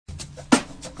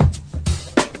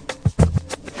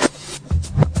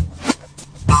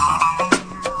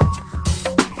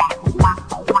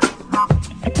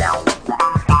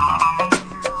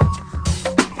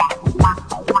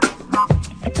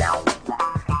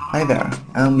Hi there,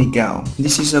 I'm Miguel.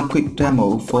 This is a quick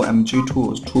demo for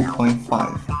MGtools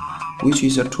 2.5, which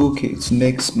is a toolkit that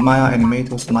makes Maya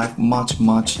animator's life much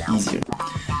easier.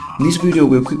 This video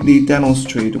will quickly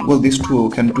demonstrate what this tool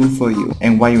can do for you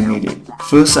and why you need it.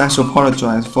 First, I should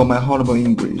apologize for my horrible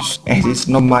English, as it's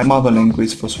not my mother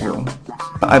language for sure.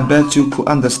 But I bet you could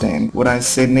understand what I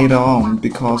say later on,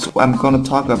 because what I'm gonna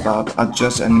talk about are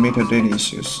just animator daily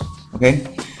issues. Okay?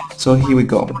 So here we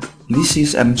go. This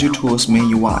is MGtools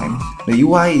main UI. The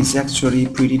UI is actually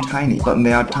pretty tiny, but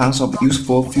there are tons of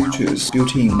useful features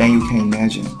built in than you can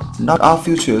imagine. Not all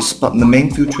features, but the main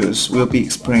features will be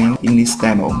explained in this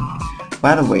demo.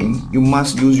 By the way, you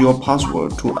must use your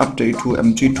password to update to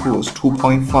MGtools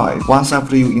 2.5 once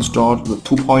after you install the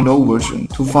 2.0 version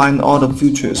to find all the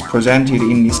features presented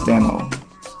in this demo.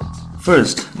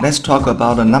 First, let's talk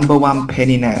about the number one pain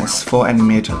in the ass for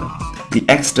animator. The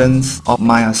accidents of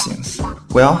Maya scenes.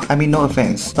 Well, I mean no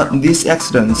offense, but these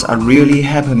accidents are really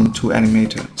happening to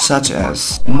animators, such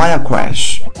as Maya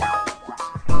crash,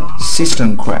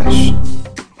 system crash,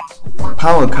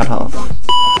 power cutoff,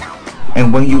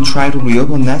 and when you try to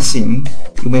reopen that scene,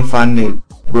 you may find it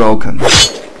broken, and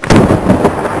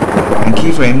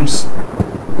keyframes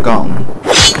gone.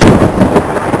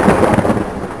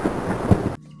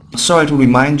 Sorry to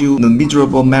remind you the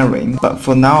miserable memory, but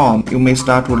for now on, you may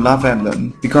start to laugh at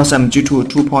them, because MGtools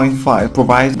 2.5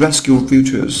 provides rescue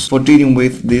features for dealing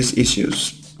with these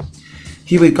issues.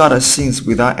 Here we got a scene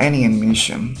without any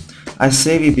animation. I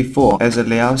saved it before as a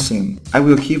layout scene. I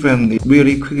will keyframe it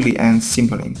really quickly and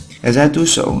simply. As I do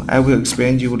so, I will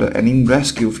explain you the anim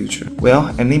rescue feature.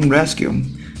 Well, anim rescue.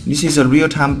 This is a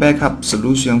real-time backup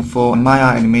solution for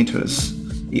Maya animators.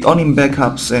 It only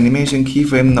backups animation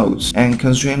keyframe nodes and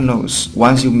constraint nodes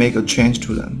once you make a change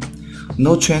to them.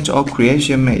 No change or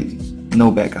creation made,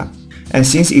 no backup. And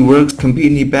since it works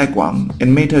completely background,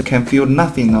 animator can feel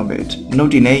nothing of it, no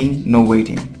delaying, no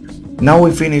waiting. Now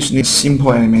we finish this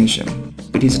simple animation.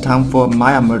 It is time for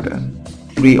Maya murder.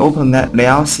 Reopen that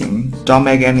layout scene, don't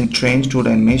make any change to the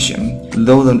animation,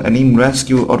 load the anim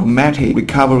rescue automatic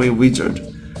recovery wizard.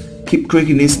 Keep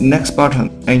clicking this next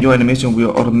button and your animation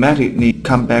will automatically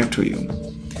come back to you.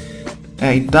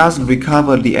 And it does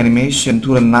recover the animation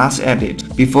to the last edit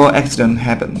before accident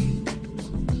happen.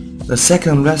 The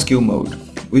second rescue mode,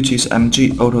 which is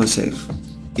MG autosave.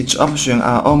 Its options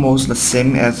are almost the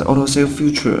same as the autosave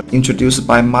feature introduced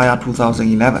by Maya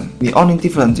 2011. The only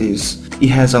difference is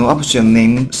it has an option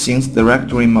named Scenes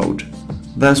Directory Mode.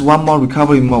 There's one more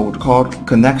recovery mode called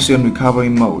Connection Recovery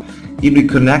Mode. It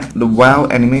reconnects the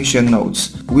wild animation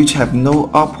nodes, which have no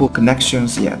output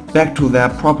connections yet, back to their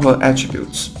proper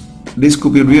attributes. This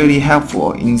could be really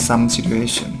helpful in some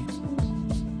situations.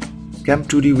 Cam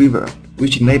 2D Viewer,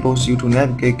 which enables you to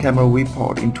navigate camera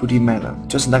viewport in 2D manner,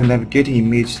 just like navigating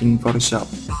images in Photoshop.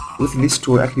 With this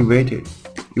tool activated,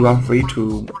 you are free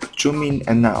to zoom in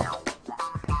and out,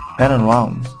 pan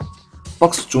around,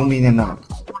 box zoom in and out,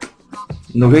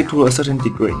 rotate to a certain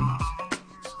degree,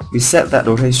 reset that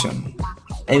rotation,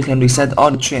 and you can reset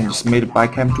all the changes made by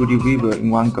Cam 2D Viewer in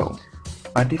one go.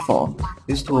 By default,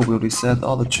 this tool will reset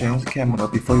all the changed camera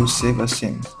before you save a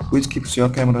scene, which keeps your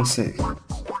camera safe.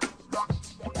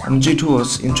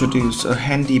 MGtools introduced a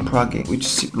handy plugin which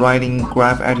sits right in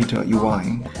Graph Editor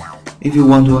UI. If you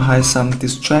want to hide some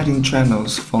distracting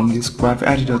channels from this Graph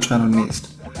Editor channel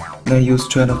list, then use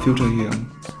Channel Filter here.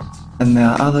 And there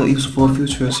are other useful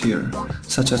features here,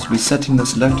 such as resetting the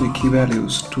selected key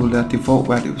values to their default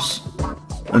values,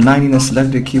 aligning the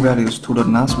selected key values to the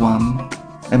last one,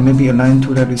 and maybe align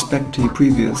to their respective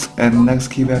previous and next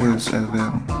key values as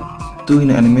well, doing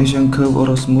the animation curve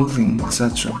auto smoothing,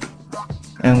 etc.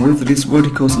 And with this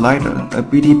vertical slider, a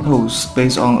BD pose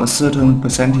based on a certain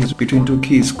percentage between two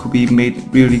keys could be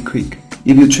made really quick.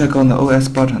 If you check on the OS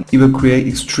button, it will create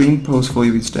extreme pose for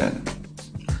you instead.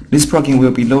 This plugin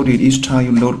will be loaded each time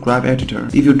you load Graph Editor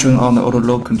if you turn on the auto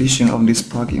load condition of this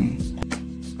plugin.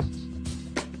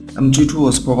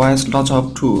 MGtools provides lots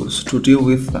of tools to deal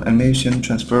with animation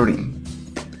transferring.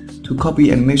 To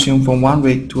copy animation from one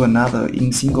rig to another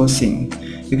in single scene,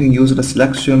 you can use the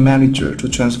Selection Manager to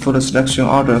transfer the selection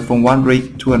order from one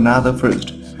rig to another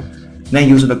first. Then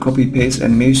use the Copy-Paste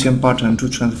Animation button to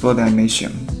transfer the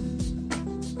animation.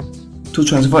 To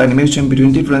transfer animation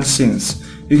between different scenes,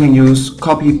 you can use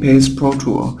Copy-Paste Pro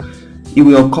Tool. It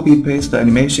will copy-paste the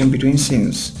animation between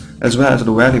scenes, as well as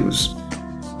the values.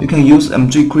 You can use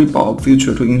MG Clipboard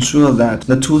feature to ensure that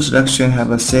the two selections have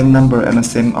the same number and the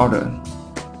same order.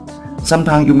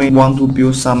 Sometimes you may want to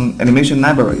build some animation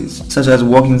libraries, such as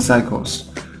walking cycles.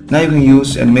 Now you can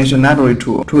use Animation Library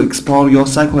tool to export your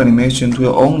cycle animation to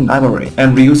your own library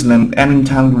and reuse them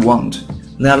anytime you want.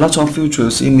 There are lots of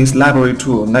features in this library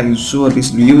tool that ensure this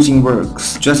reusing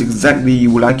works just exactly you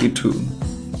would like it to.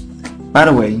 By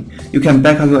the way, you can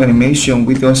backup your animation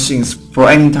with your scenes for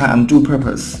any time undo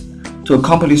purpose. To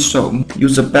accomplish so,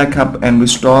 use the backup and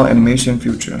restore animation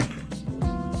feature.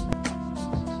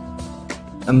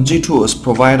 MGtools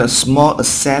provide a small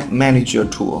asset manager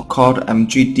tool called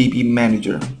MGDB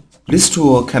Manager. This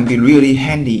tool can be really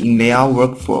handy in layout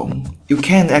workflow. You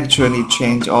can't actually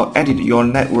change or edit your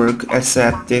network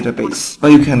asset database,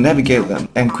 but you can navigate them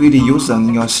and quickly use them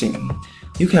in your scene.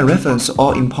 You can reference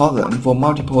or import them for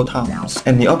multiple times,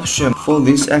 and the option for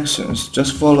these actions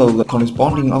just follow the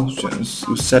corresponding options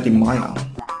you set in Maya.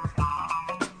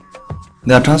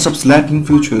 There are tons of slapping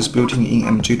features built in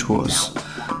MGtools.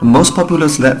 The most popular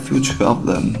slap feature of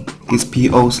them is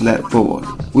PO slap forward,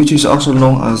 which is also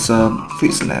known as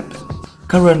feed snap.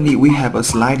 Currently, we have a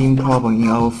sliding problem in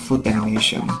our foot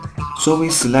animation, so we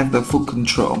select the foot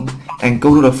control and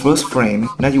go to the first frame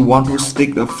that you want to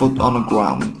stick the foot on the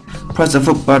ground. Press the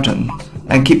foot button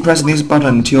and keep pressing this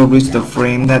button until you reach the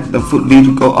frame that the foot needs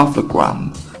to go off the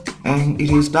ground, and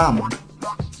it is done.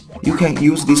 You can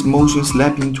use this motion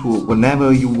slapping tool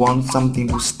whenever you want something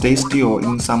to stay still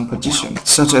in some position,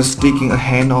 such as sticking a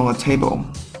hand on a table.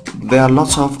 There are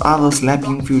lots of other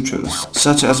slapping features,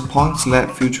 such as point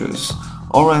slap features,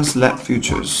 orange slap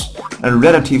features, and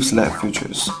relative slap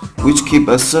features, which keep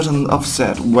a certain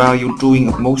offset while you're doing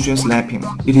a motion slapping.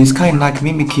 It is kind of like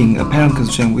mimicking a parent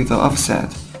constraint with an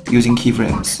offset using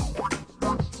keyframes.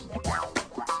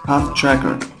 Path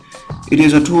Tracker. It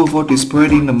is a tool for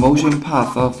displaying the motion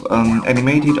path of an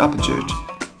animated object.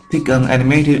 Pick an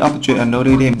animated object and load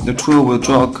it in. The tool will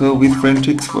draw a curve with frame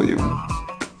ticks for you.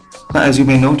 But as you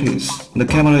may notice, the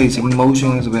camera is in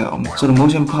motion as well, so the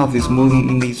motion path is moving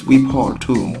in this viewport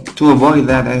too. To avoid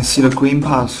that and see the green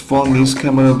path from this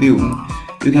camera view,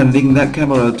 you can link that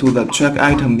camera to the track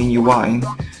item in UI,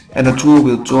 and the tool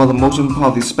will draw the motion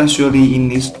path especially in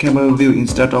this camera view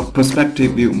instead of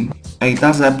perspective view. And it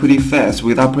does that pretty fast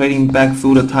without playing back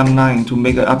through the timeline to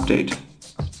make an update.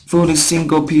 Through this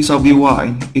single piece of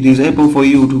UI, it is able for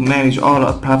you to manage all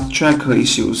the path tracker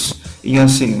issues in your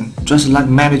scene, just like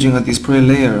managing a display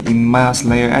layer in Maya's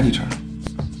layer editor.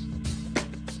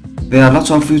 There are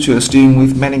lots of features dealing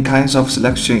with many kinds of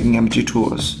selection in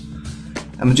MGtools.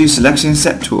 MG Selection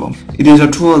Set Tool. It is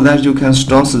a tool that you can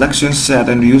store selection set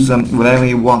and use them whenever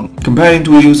you want. Comparing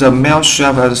to use a mail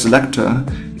shelf as a selector,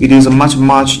 it is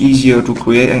much easier to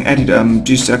create and edit a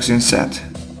MG selection set.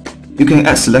 You can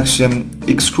add selection,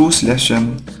 exclude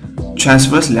selection,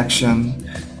 transfer selection,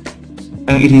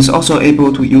 and it is also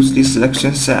able to use this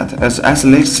selection set as an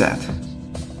isolate set.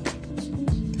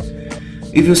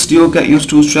 If you still get used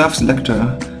to shelf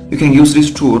selector, you can use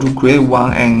this tool to create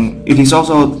one, and it is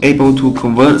also able to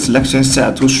convert selection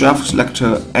set to shelf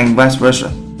selector and vice versa.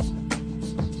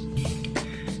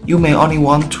 You may only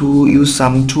want to use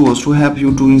some tools to help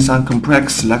you doing some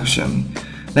complex selection.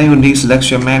 Then you need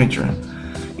Selection Manager.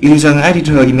 It is an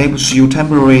editor that enables you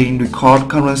temporarily record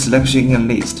current selection in a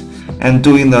list, and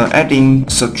doing the adding,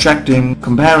 subtracting,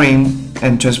 comparing,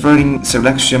 and transferring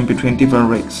selection between different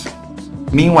rigs.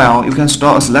 Meanwhile, you can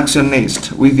store a selection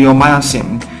list with your Maya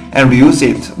scene and reuse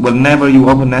it whenever you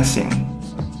open that scene.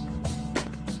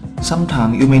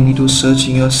 Sometimes you may need to search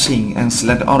in your scene and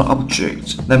select all the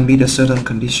objects that meet a certain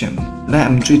condition. That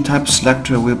MG type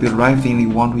selector will be the right thing you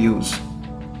want to use.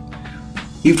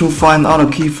 If to find all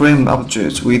the keyframe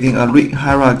objects within a rig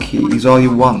hierarchy is all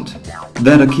you want,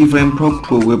 then the keyframe probe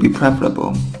tool will be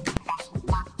preferable.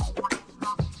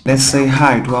 Let's say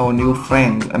hi to our new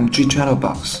friend MG channel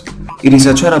box. It is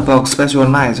a channel box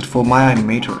specialized for Maya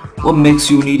Animator. What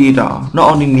makes you need it are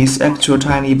not only these actual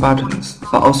tiny buttons,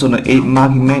 but also the 8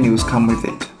 marking menus come with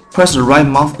it. Press the right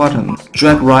mouse button,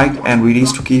 drag right and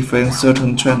release to keyframe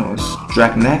certain channels,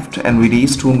 drag left and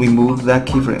release to remove their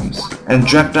keyframes, and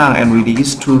drag down and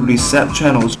release to reset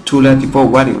channels to their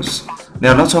default values.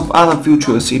 There are lots of other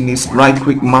features in this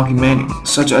right-click marking menu,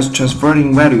 such as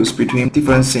transferring values between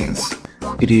different scenes.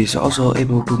 It is also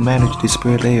able to manage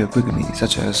display layer quickly,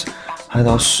 such as hide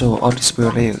or show all display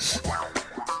layers.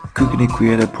 Quickly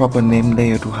create a proper name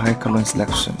layer to hide current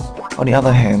selection. On the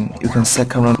other hand, you can set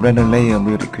current render layer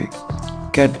really quick.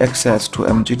 Get access to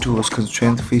MGtools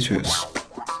constraint features.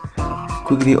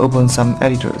 Quickly open some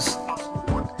editors.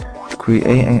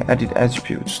 Create and edit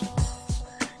attributes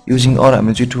using all the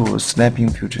MGtools snapping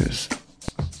features.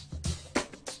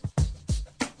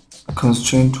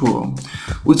 Constraint Tool,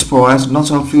 which provides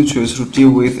lots of features to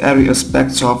deal with every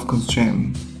aspect of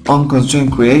constraint. On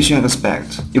constraint creation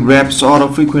aspect, it wraps all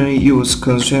the frequently used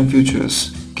constraint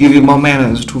features, give you more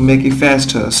manners to make it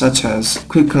faster, such as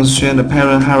quick constraint the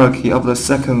parent hierarchy of the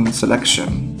second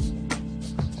selection.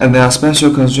 And there are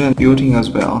special constraints built in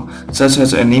as well, such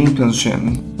as a name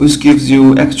constraint, which gives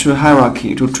you extra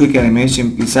hierarchy to trigger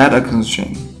animation beside a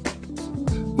constraint.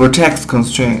 Vertex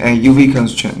constraint and UV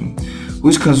constraint,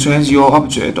 which constrains your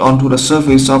object onto the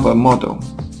surface of a model.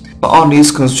 All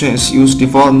these constraints use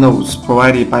default nodes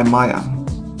provided by Maya.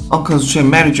 On constraint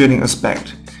managing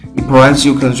aspect, it provides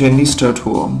you constraint lister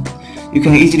tool. You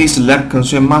can easily select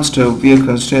constraint master via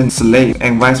constraint slave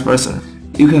and vice versa.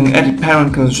 You can edit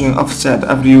parent constraint offset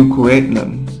after you create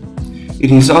them. It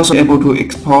is also able to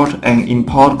export and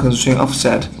import constraint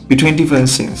offset between different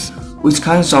scenes, which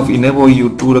kinds of enable you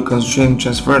to do the constraint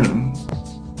transferring.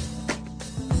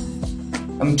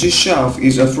 MGshelf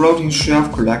is a floating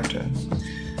shelf collector.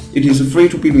 It is free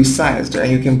to be resized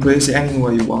and you can place it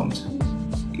anywhere you want.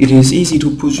 It is easy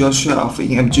to put your shelf in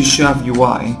MGshelf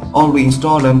UI or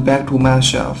reinstall them back to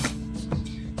MyShelf.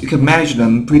 You can manage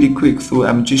them pretty quick through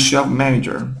MGshelf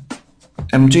Manager.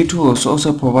 MGtools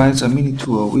also provides a mini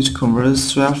tool which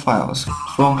converts shelf files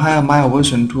from higher Maya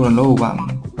version to a lower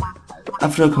one.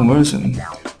 After conversion,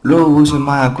 lower version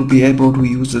Maya could be able to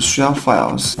use the shelf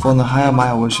files from the higher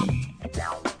Maya version.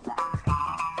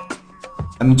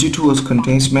 MGtools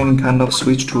contains many kinds of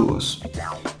switch tools.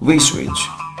 V-switch.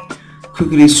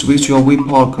 Quickly switch your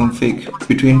viewport config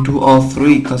between 2 or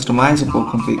 3 customizable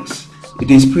configs.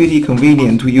 It is pretty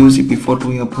convenient to use it before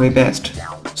doing a playbest.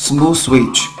 Smooth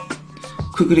switch.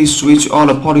 Quickly switch all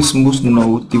the polysmooth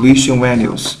node division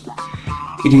values.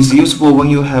 It is useful when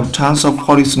you have tons of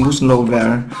polysmooth nodes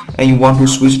there and you want to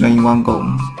switch them in one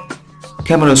go.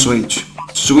 Camera switch.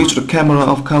 Switch the camera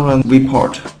of current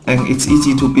viewport and it's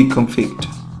easy to be configured.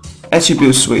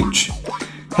 Attribute switch.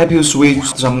 Help you switch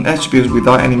some attributes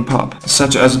without any pop,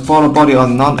 such as follow body or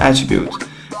non-attribute,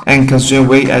 and constraint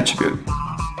weight attribute.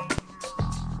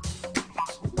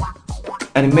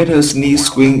 Animators need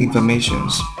screen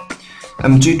informations.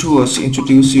 MGtools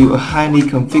introduce you a highly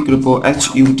configurable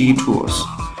HUD tools.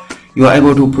 You are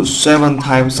able to put 7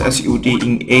 types HUD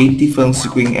in 8 different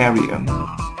screen areas.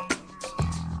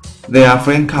 They are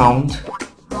frame count,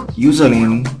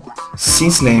 username,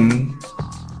 scene name,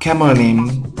 camera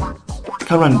name,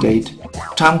 current date,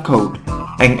 time code,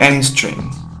 and any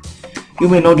string. You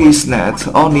may notice that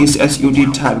all these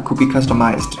HUD types could be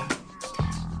customized.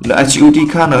 The HUD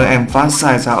color and font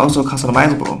size are also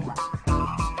customizable.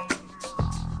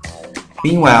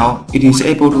 Meanwhile, it is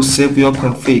able to save your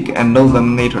config and load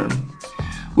them later,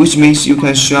 which means you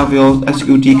can share your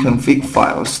HUD config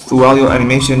files throughout your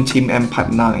animation team and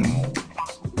pipeline.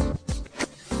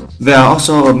 There are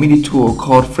also a mini tool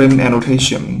called Frame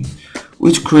Annotation,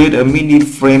 which create a mini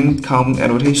frame count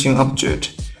annotation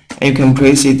object, and you can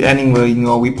place it anywhere in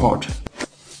your viewport.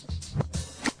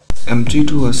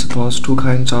 MGtools supports 2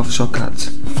 kinds of shortcuts,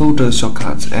 folder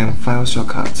shortcuts and file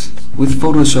shortcuts. With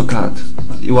folder shortcut,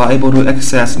 you are able to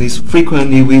access this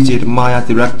frequently visited Maya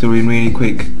directory really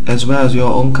quick, as well as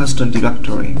your own custom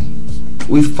directory.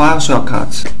 With file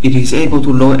shortcuts, it is able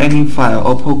to load any file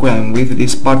or program with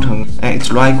this button and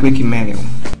its right-click menu.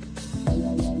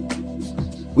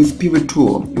 With Pivot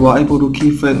tool, you are able to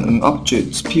keyframe an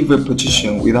object's pivot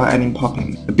position without any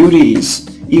popping. The beauty is,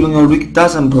 even your rig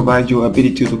doesn't provide you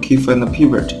ability to keyframe the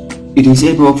pivot, it is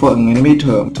able for an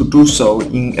animator to do so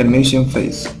in animation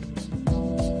phase.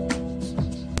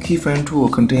 Keyframe tool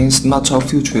contains lots of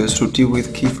features to deal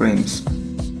with keyframes.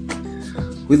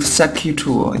 With Set Key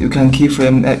tool, you can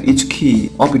keyframe at each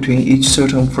key or between each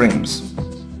certain frames.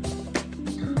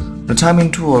 The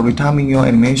Timing tool retiming your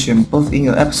animation both in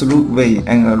an absolute way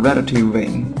and a relative way.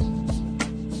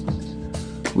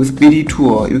 With BD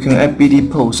tool, you can add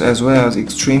BD pose as well as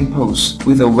extreme pose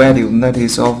with a value that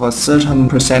is of a certain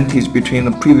percentage between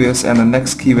the previous and the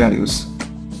next key values.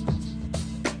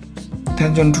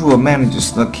 Tangent tool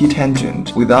manages the key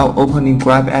tangent without opening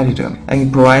graph editor, and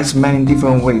it provides many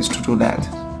different ways to do that.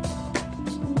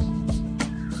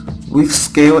 With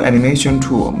Scale Animation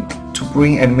tool, to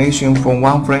bring animation from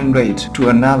one frame rate to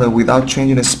another without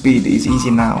changing the speed is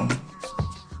easy now.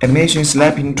 Animation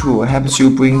Slapping tool helps you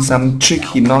bring some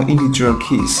tricky non-integer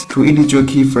keys to integer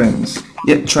keyframes,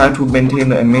 yet try to maintain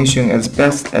the animation as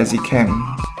best as it can.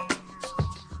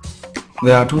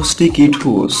 There are 2 sticky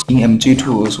tools in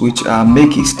MGtools, which are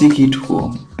Make It Sticky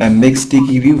tool and Make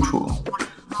Sticky View tool.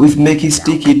 With Make It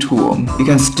Sticky tool, you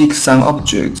can stick some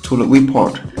objects to the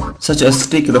viewport, such as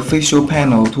stick the facial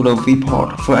panel to the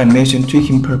viewport for animation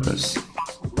tweaking purpose.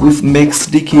 With Make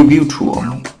Sticky View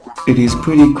tool, It is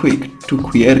pretty quick to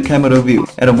create a camera view,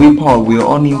 and the viewport will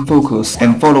only focus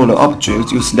and follow the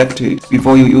objects you selected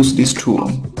before you use this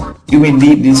tool. You may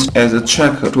need this as a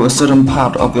tracker to a certain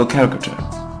part of your character.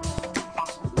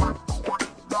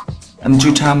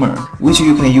 MG Timer, which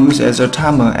you can use as a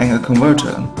timer and a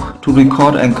converter to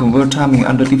record and convert timing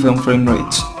under different frame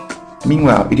rates.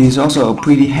 Meanwhile, it is also a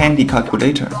pretty handy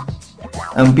calculator.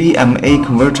 MB-MA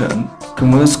converter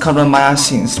converts current Maya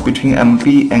scenes between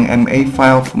MB and MA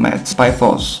file formats by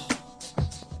force.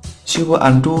 Super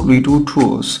Undo Redo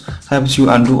tools helps you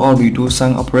undo or redo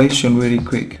some operation really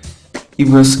quick. It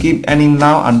will skip any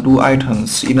now undo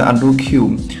items in the undo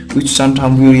queue, which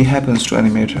sometimes really happens to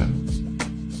animator.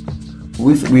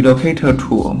 With Relocator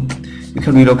tool, you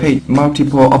can relocate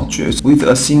multiple objects with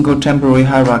a single temporary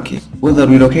hierarchy. When the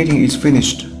relocating is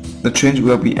finished, the change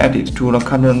will be added to the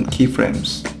current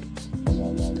keyframes.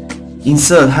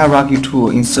 Insert Hierarchy tool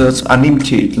inserts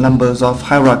unlimited numbers of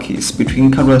hierarchies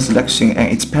between current selection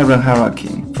and its parent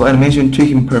hierarchy for animation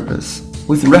tweaking purpose.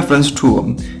 With Reference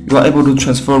tool, you are able to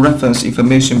transfer reference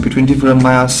information between different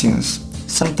Maya scenes.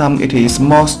 Sometimes it is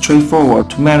more straightforward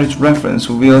to manage reference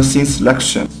via scene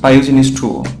selection by using this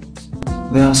tool.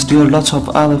 There are still lots of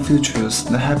other features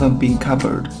that haven't been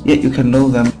covered, yet you can know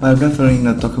them by referring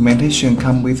the documentation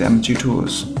come with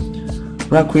MGtools.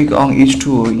 Right-click on each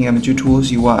tool in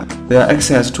MGtools UI. There are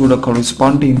access to the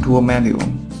corresponding tool menu.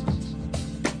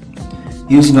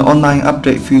 Using the online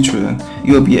update feature,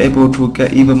 you will be able to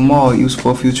get even more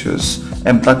useful features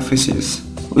and bug fixes,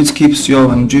 which keeps your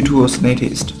MGtools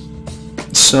latest.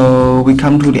 So we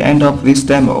come to the end of this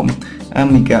demo.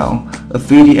 I'm Miguel, a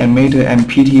 3D animator and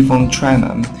PT from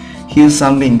China. Here's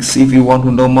some links if you want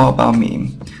to know more about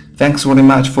me. Thanks very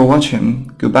much for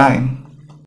watching. Goodbye.